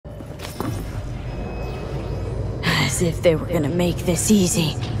As if they were gonna make this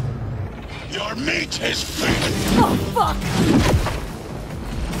easy. Your meat is finished. Oh, fuck!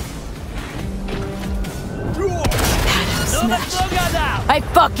 Smash. I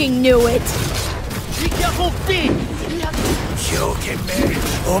fucking knew it!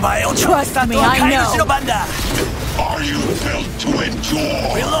 Trust me, I know! Are you built to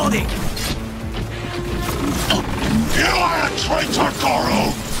endure? Reloading! You are a traitor,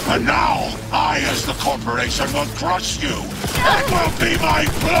 Goro! And now, I as the corporation will crush you! It will be my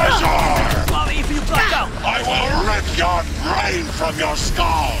pleasure! Sorry if you black out! I will rip your brain from your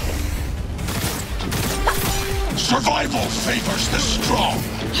skull! Survival favors the strong!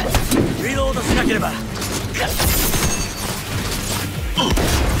 Reload しなければ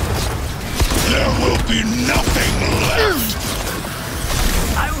There will be nothing left!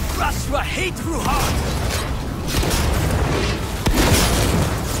 I will crush your hateful heart!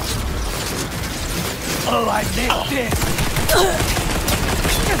 Oh, I made this!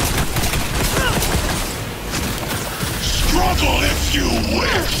 Struggle if you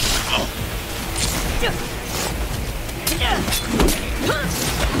wish!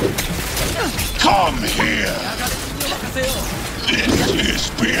 Come here! This is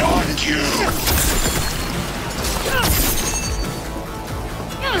beyond you!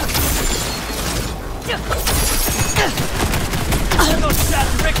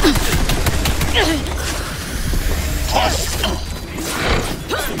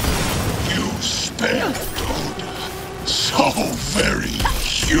 You spared Oda. So very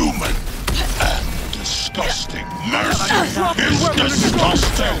human and disgusting. Mercy is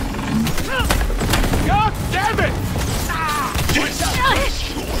disgusting! God damn it! This is your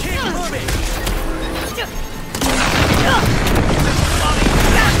Keep moving!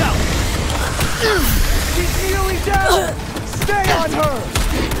 She's nearly down! Stay on her!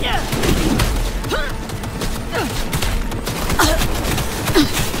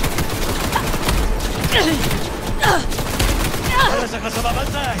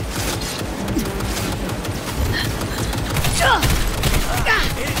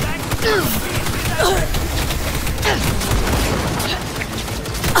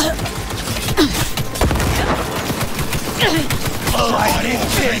 Survival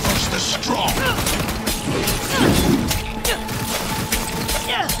favors the strong!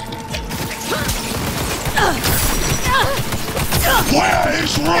 Where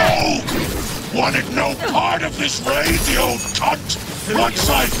is Rogue? Wanted no part of this raid, you old cunt! Once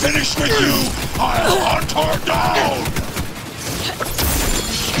I finish with you, I'll hunt her down!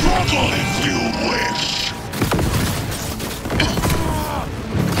 Struggle if you wish!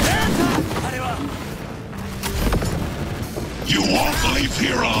 You won't leave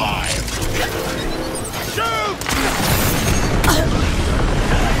here alive! Shoot!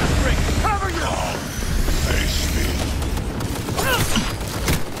 Cover you! Come, face me.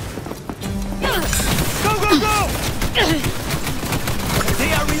 Go, go, go!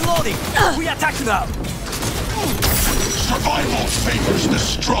 They are reloading! We attack now! Survival favors the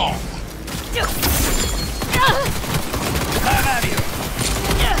strong! I'm out of here!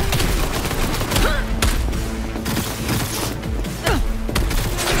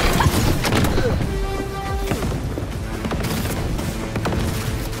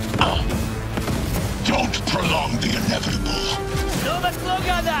 Don't prolong the inevitable. No más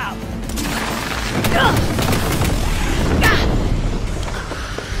longer now!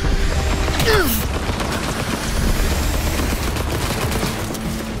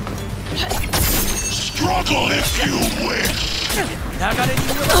 Struggle if you wish! 流れに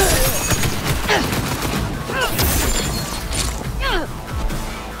乗せよ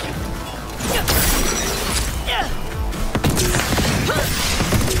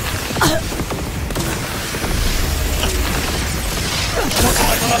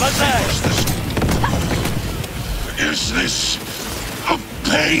Is this a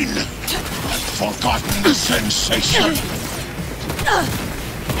pain? I've forgotten the sensation.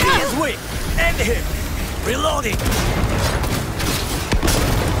 He is weak! End him! Reloading!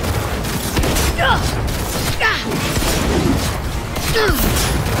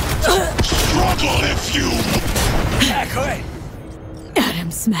 Struggle if you...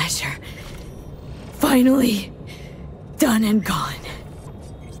 Atom Smasher. Finally, done and gone.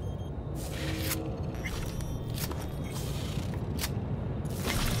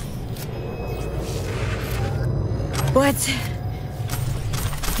 What?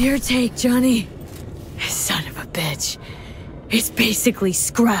 Your take, Johnny? Son of a bitch. It's basically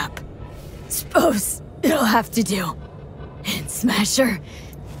scrap. Suppose it'll have to do. And Smasher,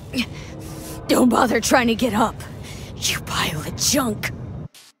 don't bother trying to get up. You pile of junk.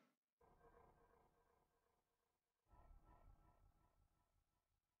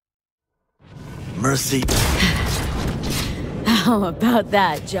 mercy? How about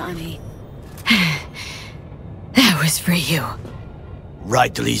that, Johnny? That was for you.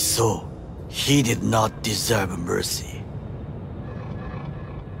 Rightly so. He did not deserve mercy.